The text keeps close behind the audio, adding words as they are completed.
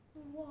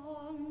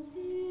Once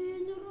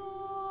in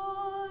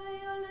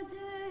royal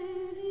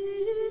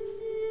David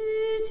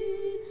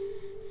city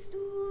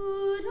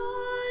stood a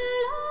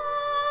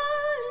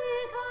lowly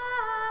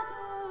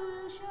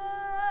cattle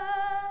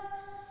shed,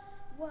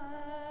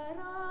 where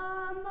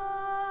a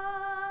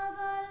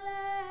mother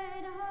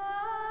laid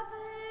her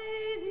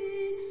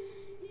baby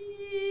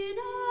in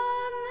a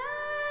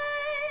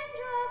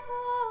manger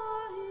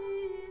for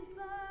his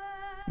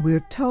bed.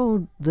 We're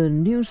told the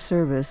new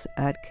service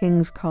at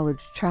King's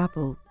College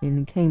Chapel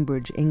in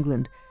Cambridge,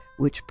 England,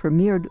 which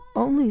premiered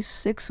only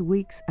 6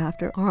 weeks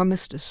after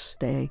Armistice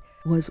Day,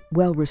 was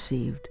well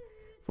received.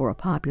 For a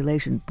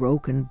population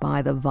broken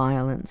by the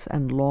violence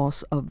and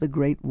loss of the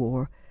Great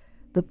War,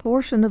 the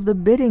portion of the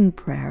bidding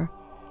prayer,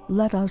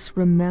 "Let us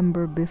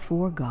remember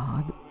before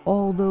God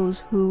all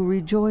those who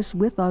rejoice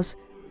with us,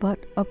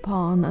 but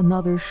upon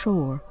another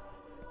shore,"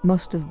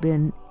 must have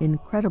been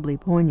incredibly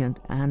poignant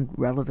and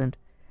relevant.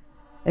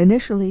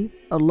 Initially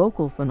a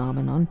local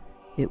phenomenon,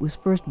 it was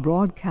first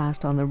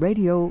broadcast on the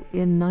radio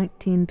in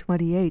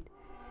 1928.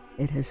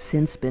 It has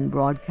since been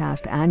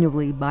broadcast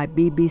annually by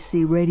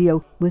BBC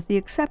Radio, with the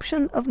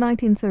exception of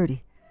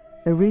 1930.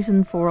 The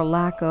reason for a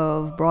lack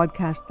of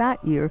broadcast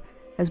that year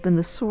has been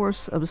the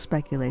source of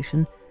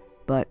speculation,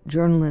 but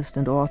journalist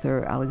and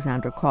author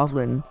Alexandra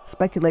Coughlin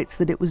speculates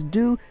that it was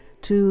due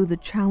to the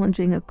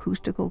challenging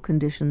acoustical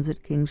conditions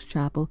at King's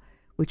Chapel,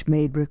 which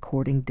made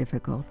recording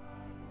difficult.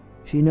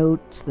 She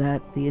notes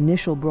that the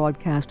initial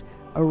broadcast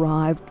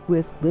arrived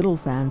with little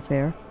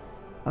fanfare.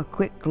 A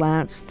quick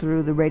glance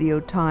through the Radio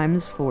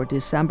Times for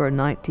December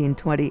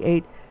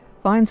 1928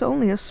 finds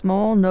only a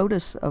small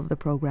notice of the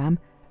program,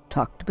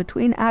 tucked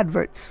between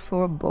adverts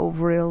for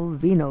Bovril,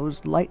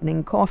 Vino's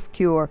Lightning Cough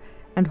Cure,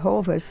 and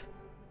Hovis.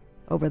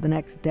 Over the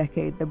next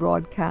decade, the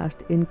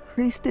broadcast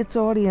increased its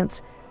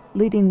audience,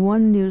 leading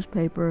one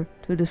newspaper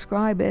to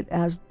describe it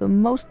as the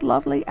most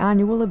lovely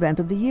annual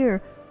event of the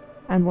year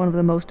and one of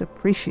the most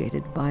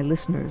appreciated by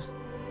listeners.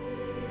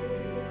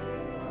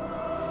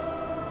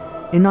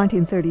 In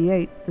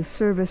 1938, the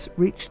service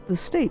reached the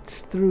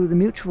States through the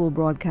Mutual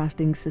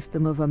Broadcasting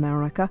System of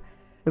America.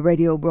 The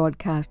radio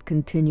broadcast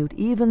continued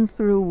even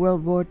through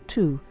World War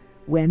II,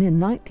 when in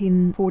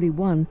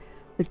 1941,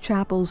 the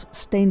chapel's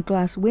stained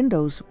glass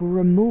windows were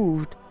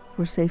removed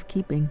for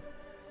safekeeping.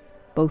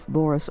 Both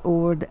Boris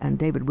Ord and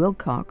David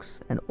Wilcox,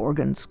 an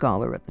organ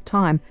scholar at the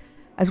time,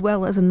 as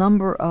well as a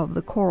number of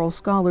the choral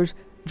scholars,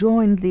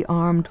 joined the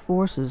armed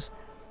forces.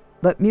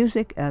 But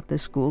music at the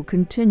school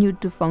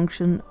continued to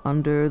function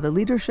under the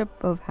leadership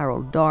of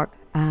Harold Dark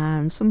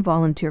and some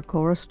volunteer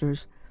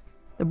choristers.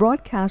 The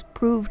broadcast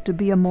proved to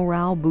be a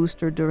morale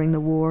booster during the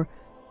war,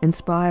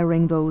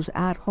 inspiring those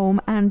at home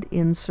and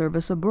in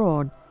service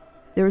abroad.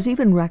 There is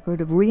even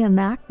record of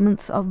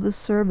reenactments of the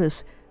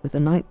service, with the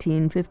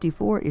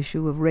 1954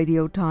 issue of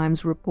Radio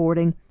Times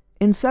reporting,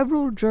 "In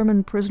several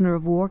German prisoner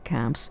of war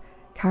camps,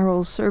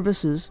 carol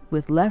services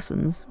with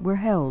lessons were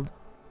held."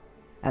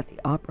 At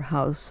the Opera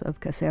House of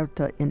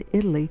Caserta in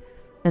Italy,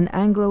 an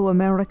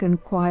Anglo-American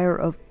choir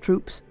of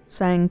troops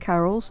sang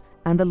carols,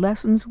 and the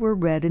lessons were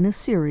read in a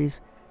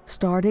series,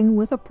 starting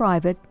with a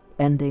private,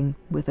 ending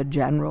with a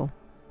general.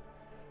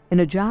 In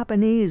a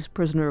Japanese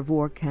prisoner of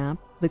war camp,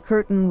 the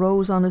curtain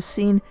rose on a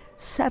scene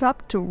set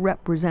up to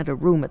represent a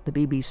room at the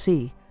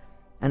BBC.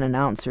 An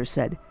announcer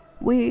said,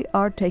 "We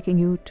are taking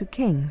you to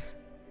King's."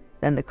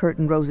 Then the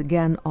curtain rose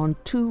again on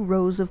 2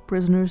 rows of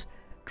prisoners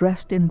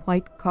dressed in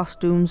white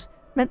costumes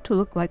meant to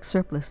look like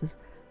surplices,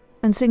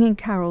 and singing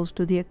carols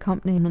to the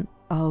accompaniment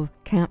of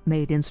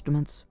camp-made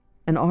instruments.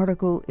 An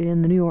article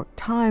in the New York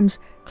Times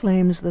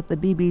claims that the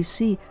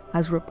BBC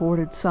has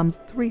reported some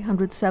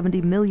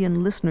 370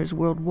 million listeners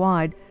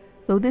worldwide,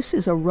 though this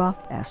is a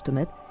rough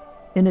estimate.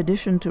 In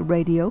addition to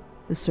radio,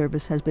 the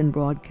service has been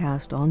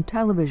broadcast on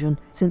television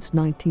since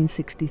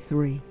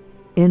 1963.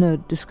 In a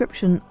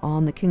description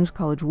on the King's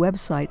College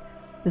website,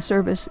 the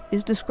service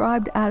is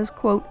described as,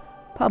 quote,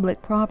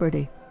 "public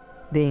property,"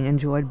 being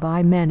enjoyed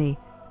by many,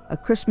 a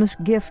Christmas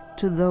gift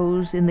to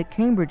those in the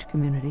Cambridge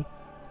community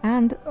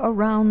and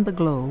around the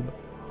globe.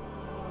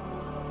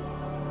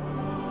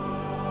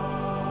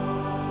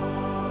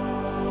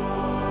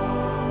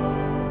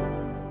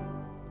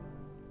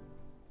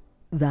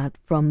 That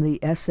from the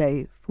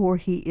essay, "For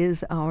He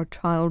is Our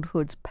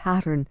Childhood's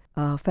Pattern,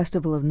 a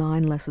Festival of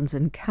 9 Lessons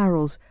and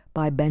Carols"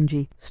 by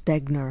Benji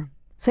Stegner.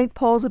 St.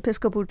 Paul's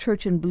Episcopal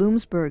Church in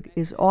Bloomsburg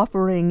is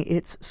offering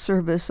its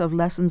service of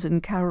lessons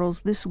and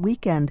carols this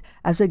weekend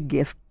as a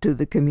gift to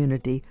the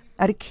community,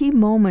 at a key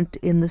moment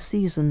in the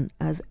season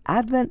as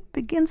Advent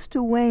begins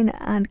to wane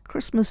and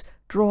Christmas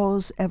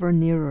draws ever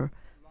nearer.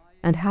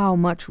 And how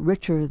much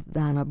richer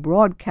than a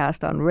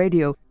broadcast on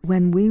radio,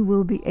 when we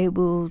will be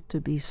able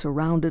to be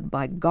surrounded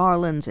by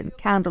garlands and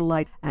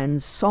candlelight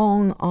and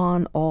song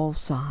on all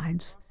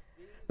sides.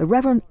 The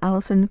Reverend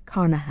Alison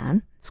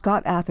Carnahan,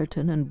 Scott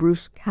Atherton, and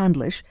Bruce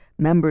Candlish,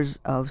 members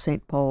of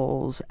St.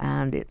 Paul's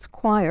and its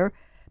choir,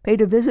 paid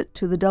a visit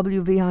to the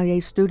WVIA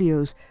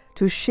studios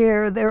to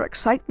share their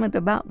excitement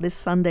about this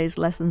Sunday's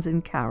lessons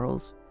and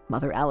carols.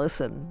 Mother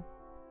Allison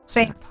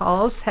St.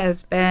 Paul's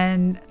has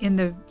been in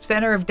the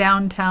center of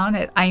downtown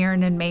at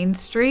Iron and Main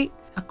Street.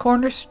 A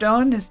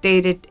cornerstone is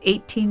dated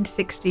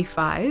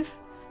 1865.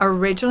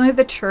 Originally,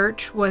 the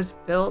church was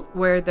built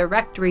where the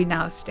rectory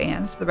now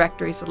stands. The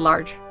rectory is a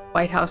large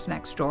White House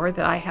next door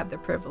that I have the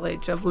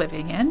privilege of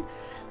living in.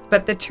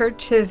 But the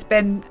church has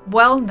been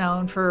well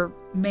known for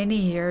many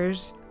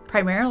years,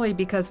 primarily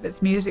because of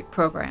its music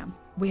program.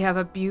 We have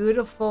a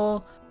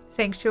beautiful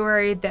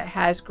sanctuary that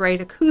has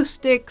great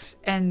acoustics,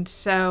 and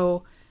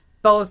so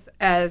both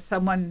as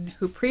someone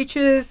who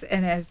preaches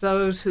and as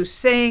those who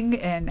sing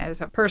and as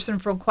a person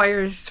from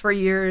choirs for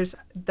years,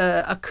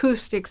 the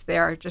acoustics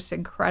there are just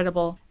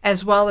incredible,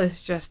 as well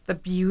as just the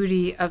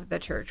beauty of the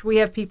church. We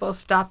have people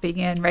stopping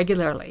in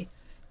regularly,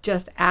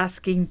 just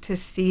asking to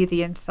see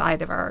the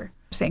inside of our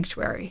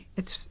sanctuary.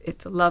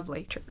 It's a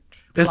lovely church.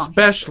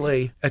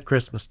 Especially at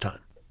Christmas time.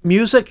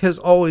 Music has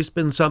always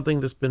been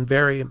something that's been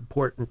very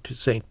important to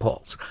St.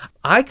 Paul's.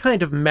 I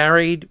kind of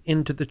married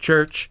into the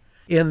church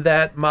in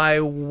that my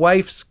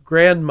wife's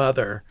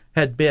grandmother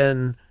had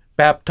been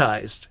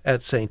baptized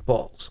at St.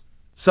 Paul's.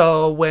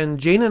 So when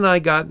Jean and I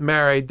got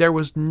married, there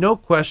was no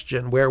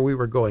question where we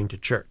were going to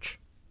church.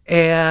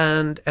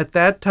 And at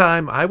that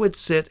time, I would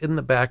sit in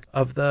the back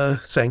of the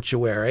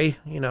sanctuary,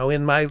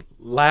 in my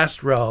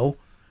last row,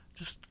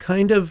 just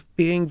kind of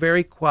being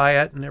very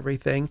quiet and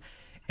everything.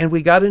 And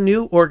we got a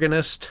new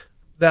organist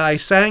that I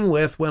sang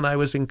with when I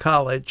was in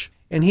college.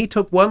 And he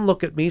took one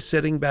look at me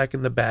sitting back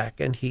in the back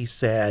and he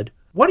said,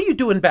 "What are you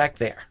doing back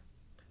there?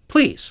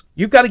 Please,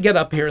 you've got to get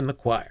up here in the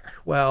choir."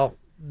 Well,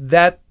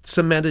 that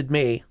cemented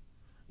me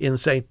in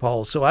St.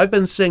 Paul's. So I've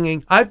been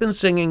singing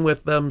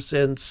with them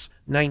since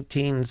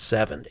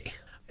 1970.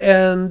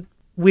 And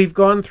we've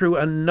gone through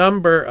a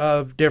number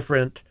of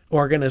different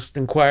organist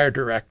and choir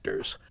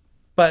directors.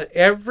 But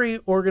every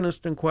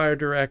organist and choir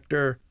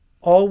director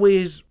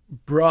always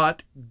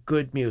brought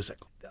good music.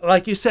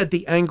 Like you said,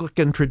 the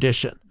Anglican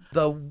tradition,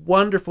 the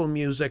wonderful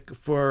music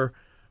for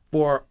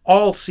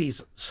all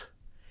seasons.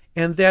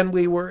 And then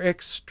we were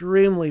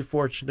extremely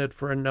fortunate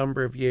for a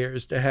number of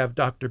years to have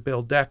Dr.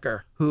 Bill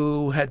Decker,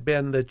 who had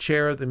been the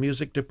chair of the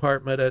music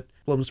department at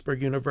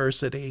Bloomsburg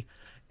University.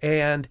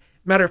 And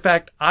matter of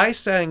fact, I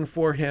sang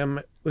for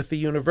him with the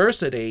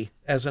university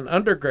as an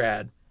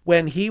undergrad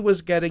when he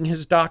was getting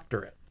his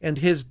doctorate. And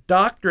his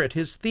doctorate,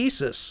 his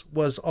thesis,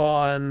 was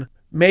on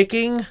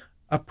making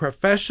a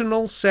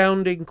professional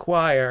sounding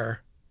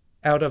choir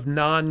out of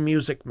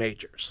non-music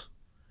majors.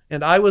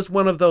 And I was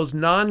one of those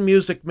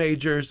non-music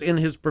majors in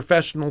his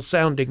professional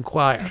sounding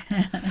choir.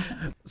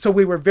 So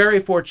we were very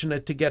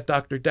fortunate to get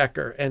Dr.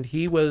 Decker, and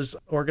he was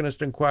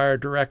organist and choir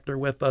director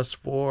with us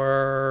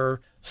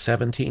for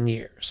 17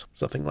 years,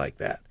 something like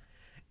that.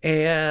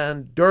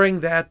 And during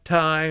that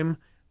time,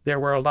 there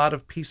were a lot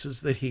of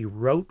pieces that he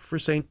wrote for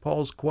St.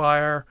 Paul's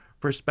Choir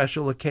for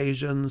special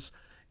occasions.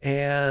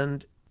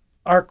 And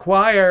our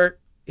choir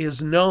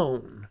is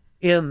known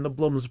in the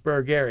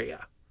Bloomsburg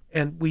area,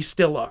 and we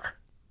still are.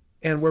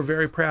 And we're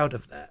very proud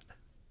of that.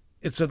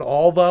 It's an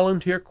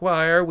all-volunteer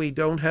choir. We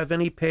don't have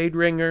any paid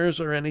ringers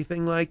or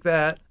anything like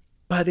that.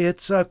 But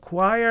it's a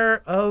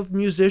choir of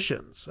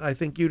musicians. I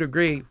think you'd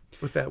agree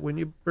with that, wouldn't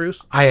you,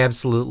 Bruce? I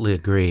absolutely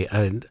agree.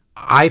 And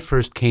I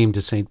first came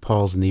to St.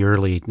 Paul's in the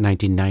early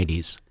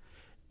 1990s.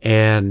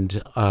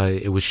 And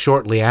it was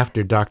shortly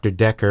after Dr.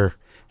 Decker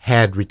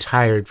had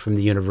retired from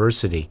the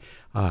university.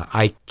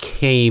 I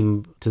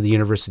came to the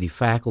university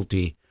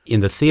faculty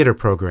in the theater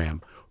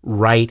program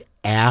right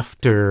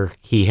after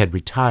he had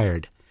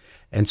retired.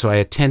 And so I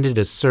attended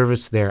a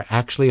service there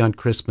actually on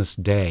Christmas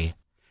Day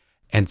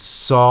and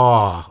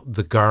saw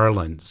the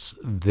garlands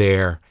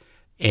there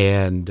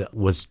and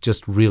was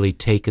just really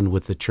taken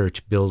with the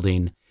church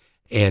building.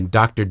 And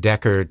Dr.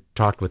 Decker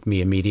talked with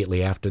me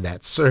immediately after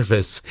that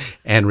service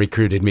and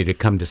recruited me to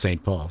come to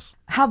St. Paul's.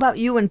 How about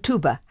you and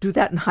tuba? Do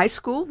that in high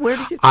school? Where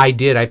did you? I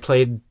did. I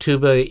played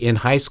tuba in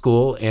high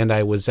school, and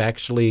I was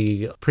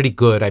actually pretty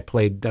good. I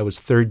was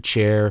third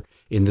chair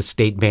in the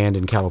state band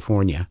in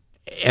California.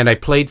 And I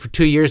played for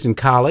 2 years in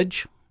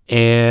college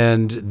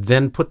and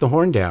then put the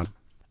horn down.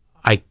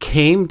 I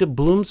came to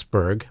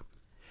Bloomsburg,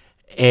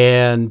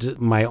 and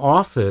my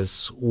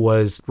office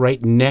was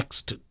right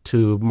next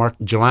to Mark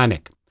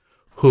Jelinek,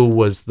 who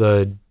was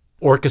the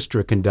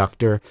orchestra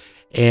conductor,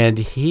 and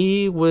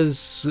he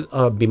was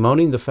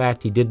bemoaning the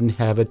fact he didn't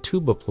have a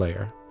tuba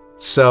player.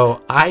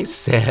 So I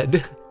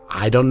said,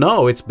 I don't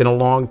know, it's been a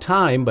long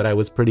time, but I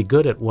was pretty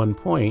good at one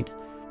point.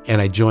 And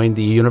I joined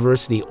the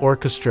university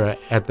orchestra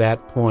at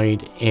that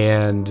point,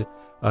 and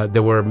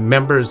there were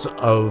members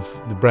of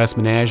the Brass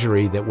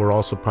Menagerie that were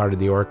also part of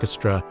the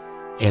orchestra,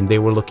 and they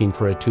were looking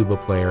for a tuba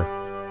player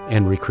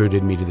and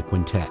recruited me to the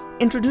quintet.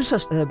 Introduce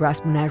us to the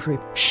Brass Menagerie.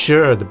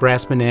 Sure. The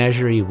Brass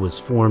Menagerie was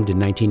formed in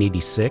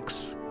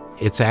 1986.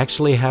 It's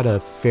actually had a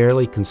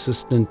fairly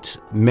consistent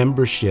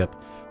membership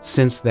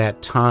since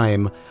that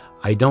time.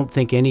 I don't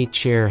think any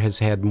chair has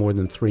had more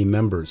than 3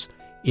 members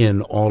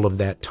in all of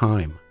that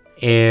time.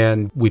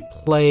 And we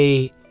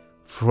play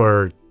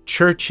for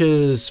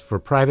churches, for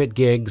private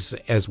gigs,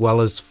 as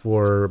well as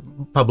for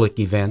public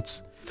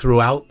events.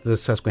 throughout the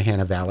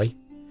Susquehanna Valley.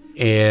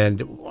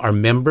 And our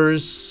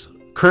members,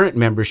 current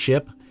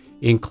membership,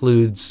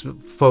 includes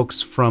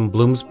folks from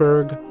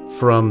Bloomsburg,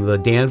 from the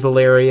Danville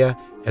area,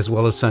 as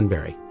well as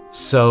Sunbury.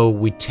 So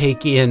we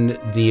take in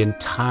the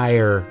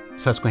entire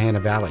Susquehanna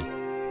Valley.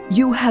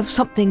 You have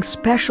something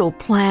special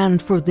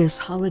planned for this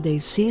holiday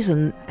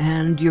season,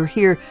 and you're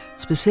here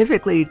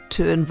specifically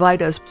to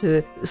invite us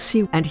to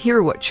see and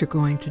hear what you're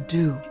going to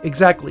do.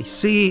 Exactly,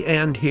 see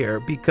and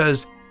hear,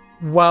 because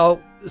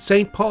while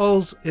St.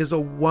 Paul's is a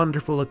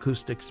wonderful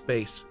acoustic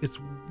space, it's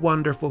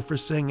wonderful for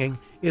singing,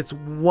 it's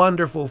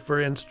wonderful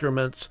for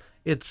instruments,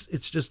 it's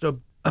just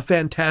a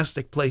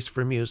fantastic place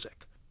for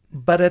music.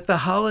 But at the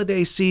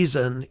holiday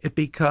season, it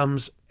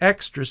becomes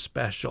extra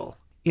special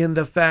in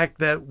the fact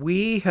that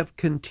we have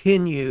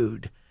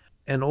continued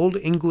an old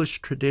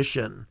English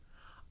tradition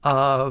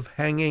of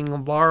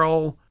hanging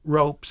laurel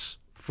ropes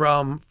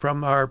from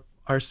our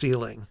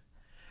ceiling.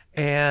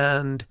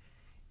 And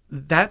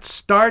that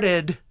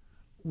started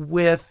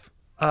with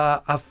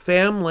a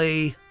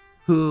family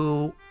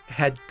who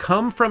had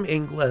come from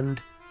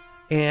England,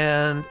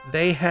 and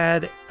they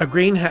had a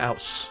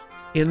greenhouse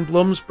in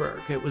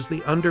Bloomsburg. It was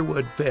the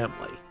Underwood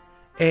family.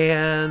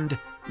 And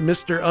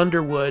Mr.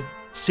 Underwood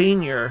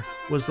Sr.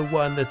 was the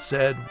one that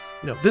said,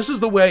 this is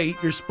the way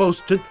you're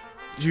supposed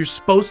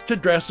to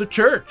dress a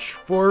church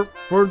for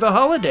the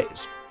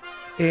holidays.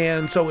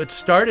 And so it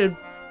started,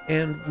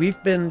 and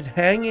we've been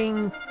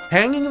hanging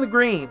the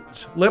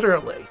greens,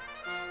 literally,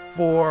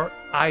 for,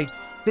 I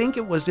think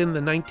it was in the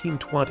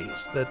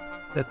 1920s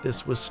that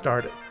this was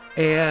started.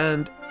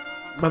 And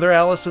Mother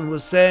Allison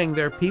was saying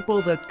there are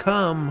people that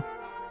come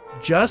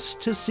just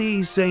to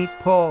see St.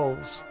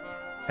 Paul's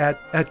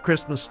at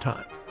Christmas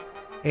time.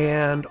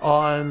 And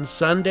on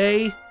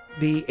Sunday,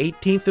 the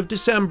 18th of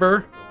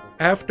December,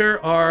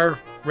 after our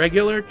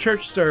regular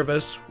church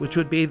service, which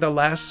would be the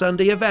last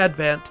Sunday of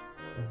Advent,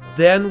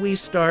 then we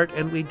start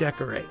and we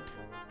decorate.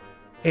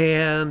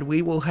 And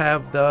we will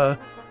have the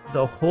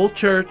whole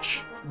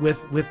church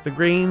with the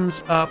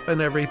greens up and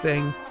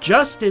everything,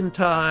 just in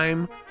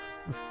time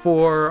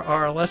for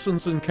our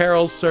Lessons and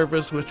Carols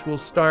service, which will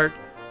start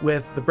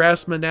with the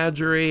Brass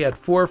Menagerie at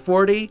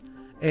 4:40,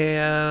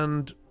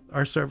 and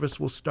our service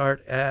will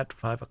start at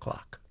 5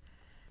 o'clock.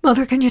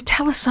 Mother, can you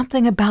tell us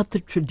something about the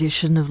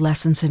tradition of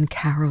Lessons and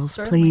Carols,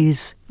 Certainly.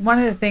 please? One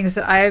of the things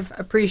that I've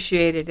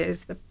appreciated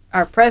is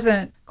our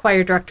present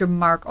choir director,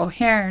 Mark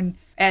O'Hearn,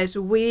 as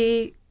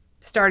we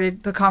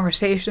started the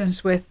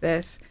conversations with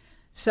this.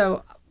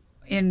 So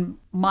in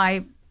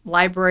my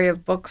library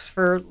of books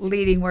for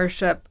leading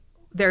worship,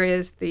 there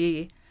is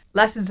the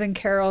Lessons and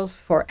Carols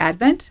for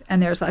Advent,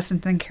 and there's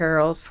Lessons and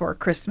Carols for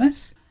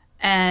Christmas.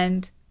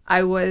 And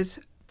I was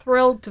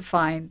thrilled to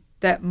find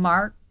that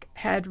Mark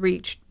had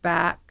reached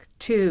back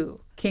to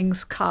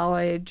King's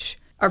College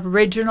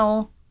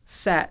original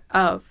set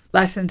of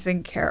Lessons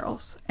and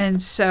Carols.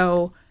 And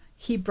so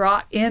he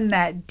brought in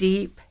that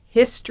deep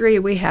history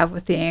we have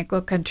with the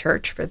Anglican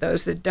Church. For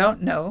those that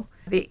don't know,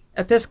 the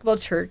Episcopal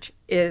Church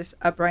is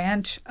a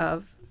branch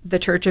of the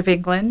Church of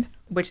England,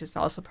 which is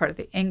also part of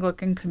the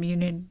Anglican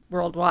Communion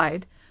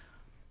worldwide.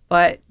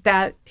 But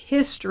that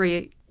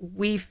history,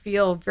 we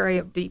feel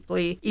very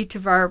deeply. Each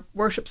of our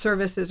worship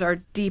services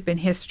are deep in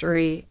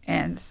history.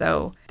 And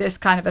so this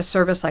kind of a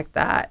service like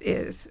that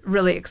is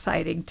really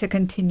exciting to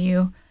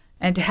continue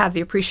and to have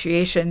the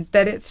appreciation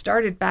that it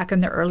started back in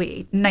the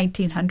early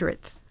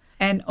 1900s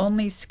and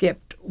only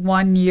skipped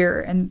 1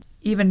 year and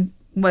even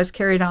was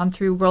carried on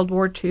through World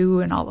War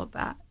II and all of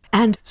that.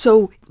 And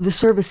so the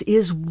service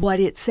is what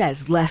it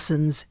says,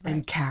 Lessons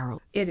and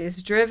Carols. It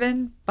is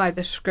driven by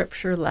the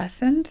scripture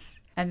lessons,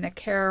 and the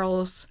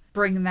carols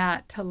bring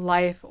that to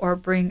life or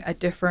bring a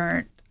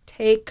different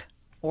take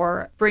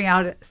or bring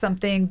out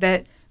something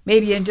that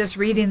maybe in just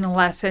reading the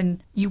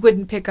lesson you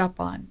wouldn't pick up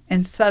on.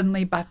 And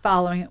suddenly by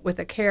following it with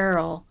a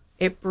carol,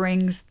 it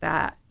brings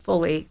that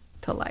fully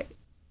to light.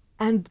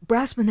 And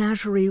Brass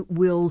Menagerie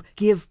will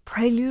give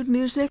prelude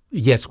music?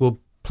 Yes, we'll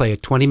play a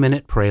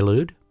 20-minute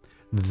prelude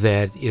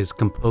that is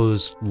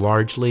composed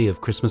largely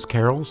of Christmas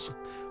carols.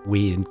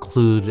 We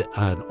include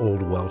an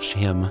Old Welsh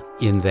hymn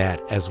in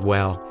that as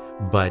well,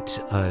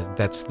 but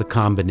that's the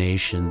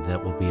combination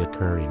that will be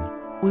occurring.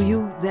 Will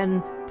you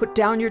then put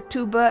down your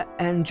tuba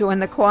and join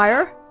the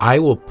choir? I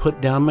will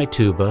put down my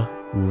tuba,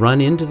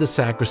 run into the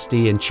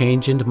sacristy and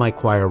change into my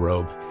choir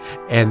robe,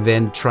 and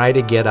then try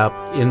to get up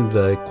in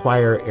the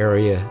choir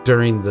area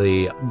during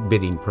the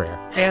bidding prayer.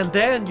 And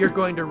then you're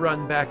going to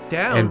run back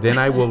down. And then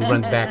I will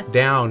run back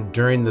down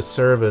during the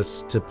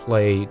service to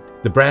play.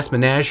 The Brass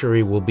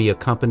Menagerie will be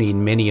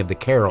accompanying many of the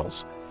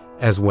carols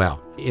as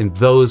well. In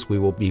those, we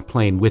will be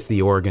playing with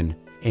the organ,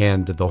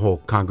 and the whole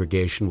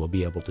congregation will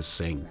be able to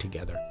sing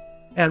together.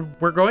 And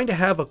we're going to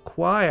have a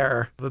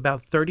choir of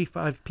about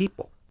 35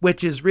 people,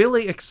 which is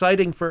really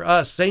exciting for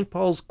us. St.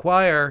 Paul's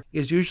Choir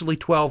is usually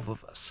 12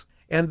 of us.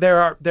 And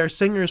there are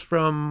singers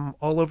from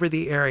all over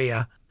the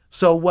area.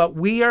 So what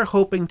we are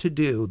hoping to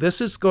do, this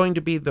is going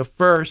to be the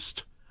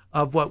first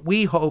of what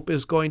we hope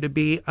is going to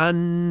be a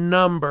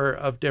number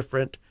of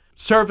different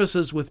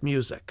services with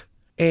music.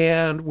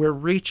 and we're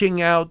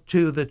reaching out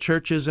to the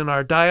churches in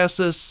our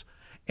diocese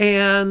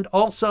and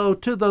also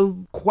to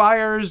the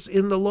choirs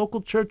in the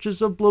local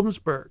churches of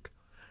Bloomsburg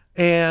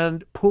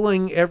and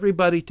pulling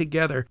everybody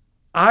together.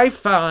 I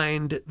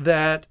find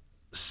that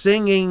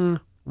singing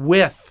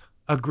with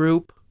a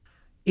group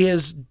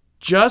is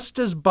just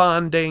as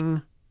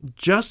bonding,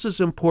 just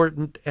as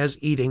important as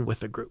eating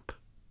with a group.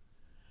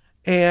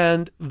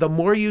 And the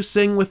more you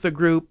sing with the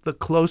group, the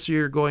closer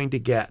you're going to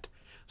get.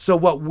 So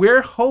what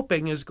we're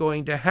hoping is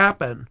going to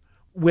happen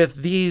with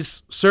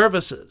these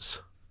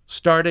services,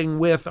 starting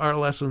with our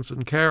lessons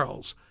and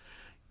carols,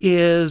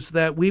 is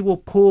that we will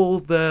pull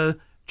the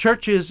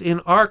churches in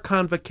our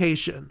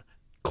convocation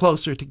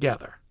closer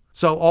together.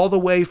 So all the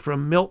way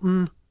from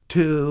Milton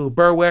to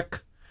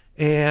Berwick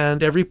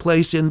and every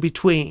place in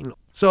between.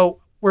 So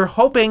we're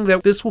hoping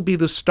that this will be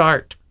the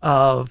start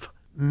of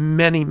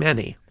many,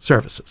 many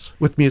services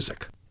with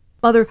music.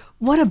 Mother,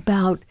 what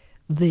about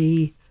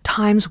the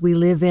times we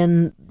live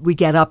in? We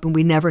get up and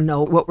we never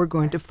know what we're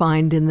going to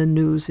find in the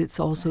news. It's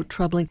also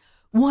troubling.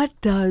 What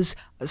does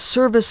a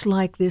service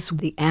like this,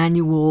 the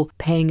annual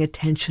paying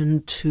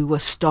attention to a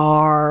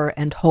star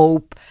and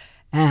hope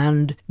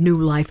and new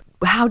life,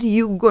 how do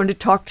you going to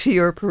talk to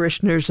your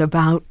parishioners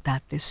about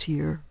that this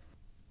year?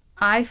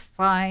 I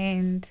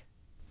find,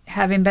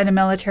 having been a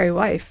military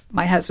wife,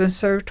 my husband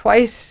served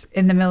twice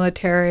in the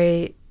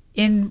military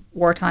in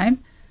wartime,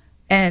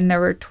 and there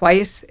were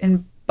twice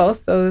in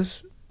both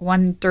those,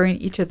 one during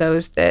each of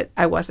those, that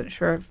I wasn't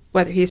sure of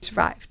whether he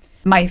survived.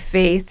 My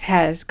faith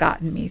has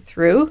gotten me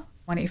through.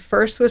 When he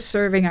first was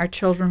serving, our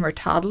children were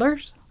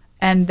toddlers,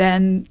 and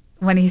then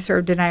when he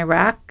served in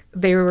Iraq,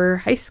 they were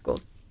high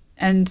school.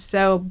 And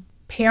so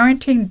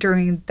parenting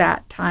during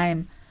that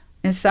time,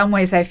 in some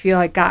ways, I feel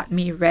like got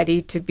me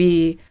ready to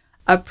be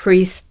a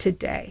priest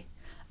today.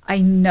 I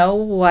know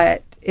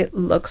what it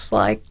looks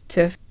like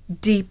to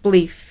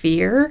deeply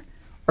fear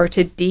or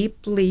to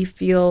deeply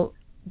feel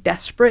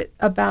desperate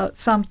about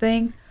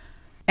something.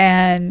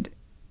 And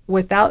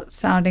without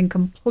sounding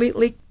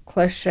completely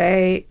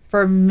cliche,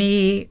 for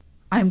me,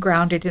 I'm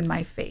grounded in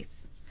my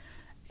faith.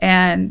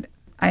 And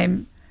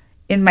I'm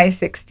in my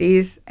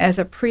 60s. As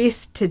a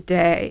priest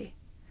today,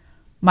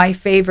 my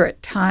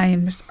favorite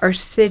times are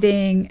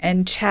sitting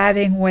and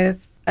chatting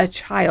with a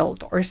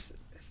child or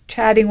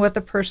chatting with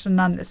a person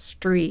on the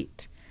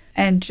street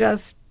and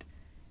just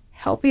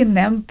helping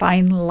them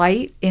find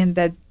light in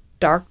the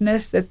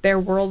darkness that their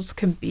worlds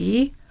can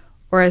be,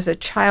 or as a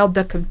child,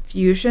 the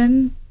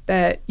confusion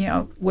that,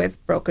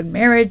 with broken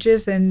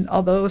marriages and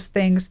all those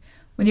things,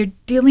 when you're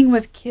dealing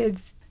with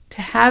kids,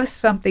 to have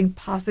something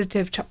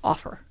positive to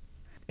offer.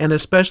 And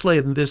especially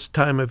in this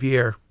time of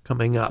year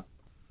coming up,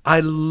 I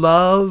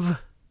love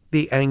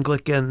the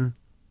Anglican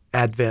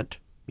Advent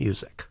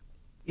music.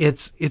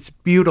 It's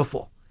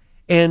beautiful.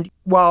 And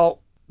while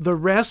the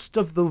rest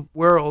of the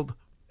world,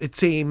 it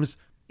seems,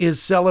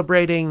 is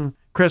celebrating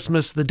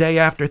Christmas the day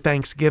after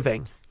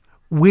Thanksgiving,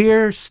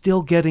 we're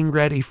still getting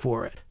ready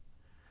for it.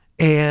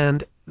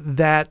 And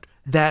that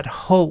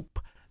hope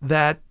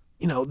that,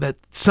 that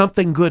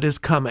something good is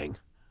coming.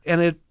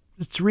 And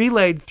it's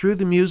relayed through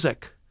the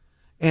music.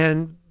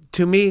 And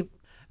to me,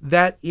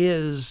 that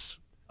is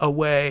a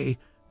way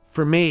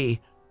for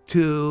me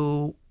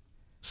to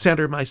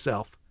center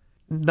myself.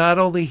 Not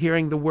only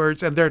hearing the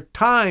words, and there are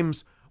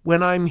times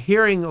when I'm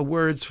hearing the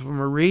words from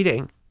a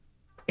reading,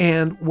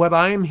 and what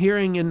I'm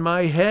hearing in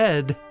my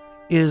head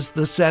is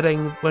the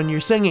setting when you're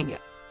singing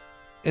it.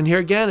 And here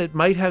again, it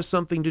might have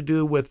something to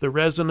do with the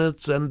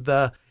resonance and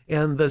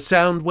the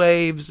sound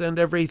waves and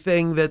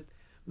everything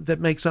that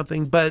makes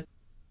something. But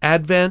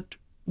Advent,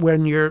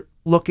 when you're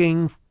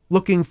looking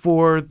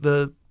for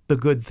the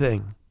good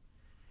thing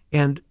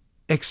and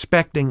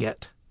expecting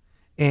it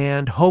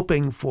and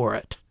hoping for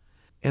it.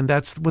 And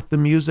that's what the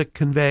music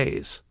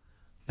conveys.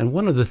 And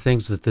one of the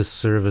things that this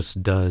service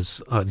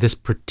does, this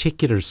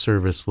particular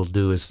service will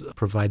do, is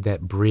provide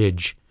that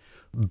bridge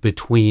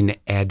between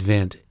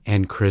Advent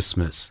and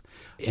Christmas.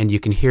 And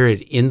you can hear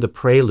it in the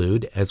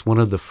prelude as one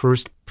of the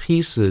first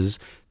pieces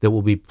that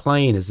will be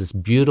playing is this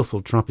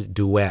beautiful trumpet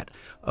duet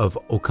of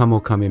O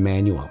Come,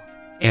 Emmanuel.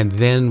 And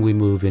then we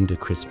move into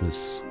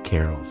Christmas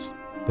carols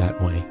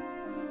that way.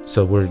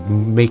 So we're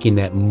making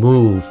that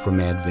move from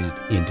Advent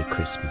into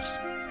Christmas.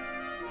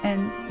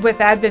 And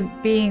with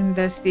Advent being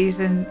the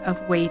season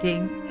of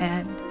waiting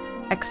and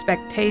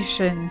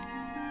expectation,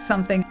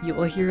 something you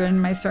will hear in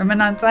my sermon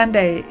on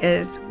Sunday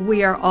is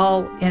we are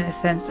all, in a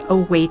sense,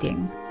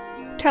 awaiting.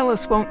 Tell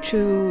us, won't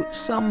you,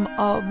 some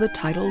of the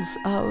titles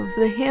of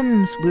the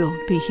hymns we'll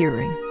be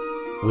hearing?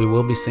 We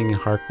will be singing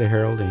Hark the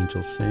Herald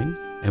Angels Sing,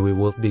 and we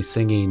will be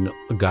singing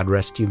God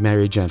Rest You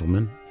Merry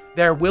Gentlemen.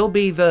 There will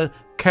be the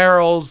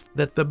carols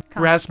that the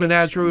brass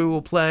menagerie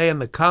will play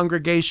and the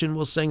congregation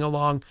will sing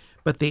along.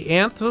 But the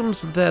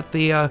anthems that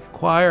the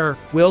choir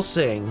will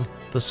sing,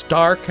 the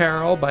Star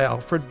Carol by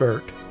Alfred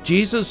Burt,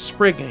 Jesus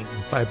Springing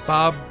by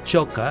Bob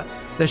Chilcott,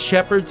 The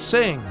Shepherds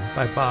Sing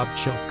by Bob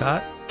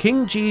Chilcott,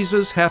 King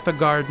Jesus Hath a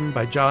Garden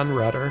by John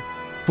Rutter,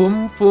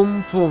 Fum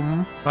Fum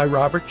Fum by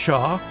Robert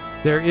Shaw,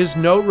 There Is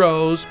No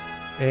Rose,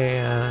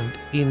 And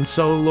E'en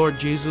So Lord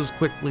Jesus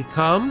Quickly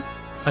Come,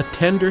 A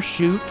Tender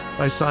Shoot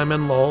by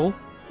Simon Lowell,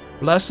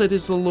 Blessed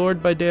is the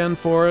Lord by Dan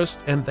Forrest,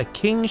 and The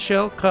King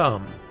Shall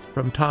Come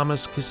from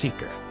Thomas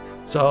Kasiker.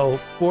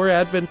 So 4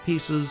 Advent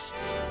pieces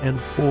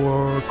and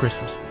 4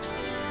 Christmas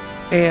pieces.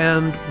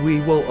 And we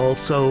will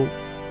also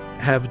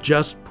have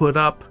just put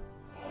up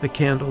the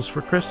candles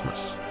for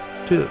Christmas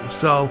too.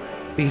 So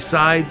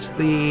besides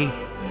the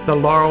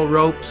laurel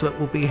ropes that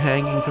will be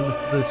hanging from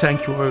the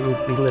sanctuary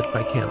will be lit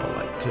by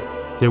candlelight too.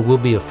 There will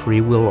be a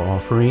free will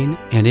offering,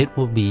 and it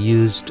will be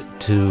used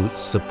to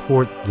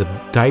support the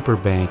diaper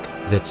bank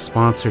that's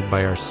sponsored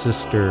by our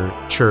sister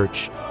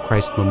church,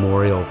 Christ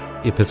Memorial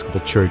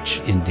Episcopal Church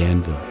in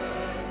Danville.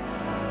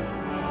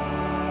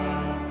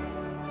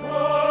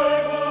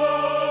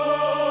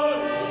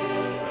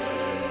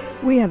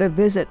 We had a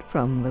visit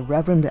from the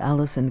Reverend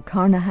Alison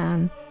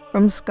Carnahan,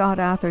 from Scott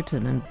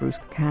Atherton and Bruce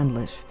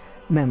Candlish,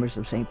 members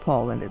of St.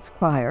 Paul and its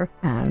choir,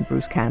 and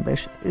Bruce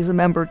Candlish is a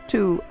member,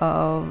 too,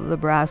 of the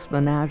Brass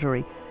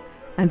Menagerie.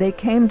 And they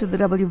came to the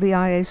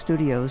WVIA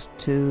studios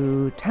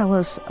to tell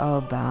us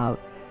about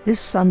this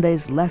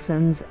Sunday's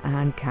Lessons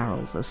and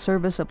Carols, a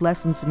service of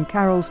lessons and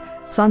carols,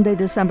 Sunday,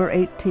 December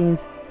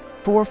 18th,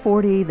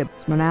 4:40. The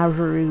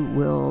Menagerie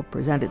will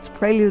present its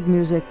prelude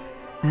music,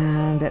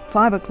 and at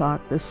 5 o'clock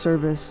the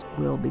service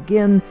will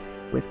begin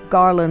with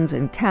garlands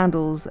and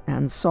candles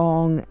and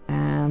song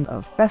and a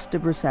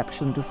festive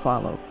reception to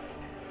follow.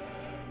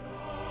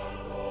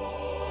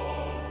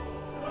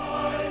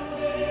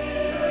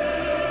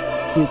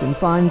 You can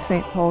find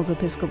St. Paul's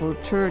Episcopal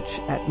Church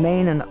at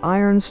Main and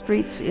Iron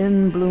Streets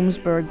in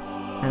Bloomsburg,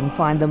 and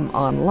find them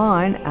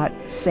online at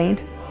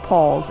St.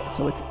 Paul's,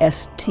 so it's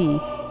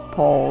St.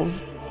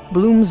 Paul's,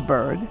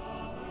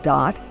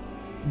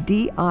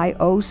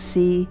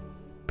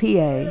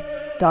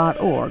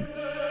 Bloomsburg.diocpa.org.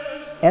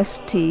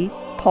 St.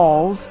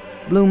 Paul's,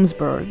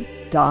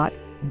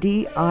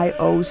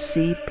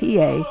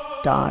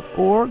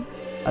 Bloomsburg.diocpa.org.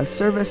 A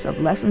service of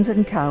lessons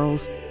and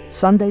carols,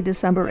 Sunday,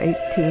 December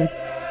 18th,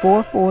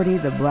 4:40.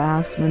 The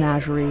Brass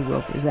Menagerie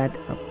will present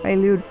a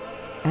prelude,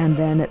 and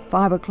then at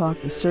 5 o'clock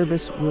the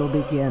service will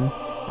begin,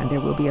 and there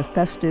will be a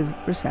festive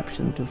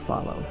reception to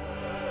follow.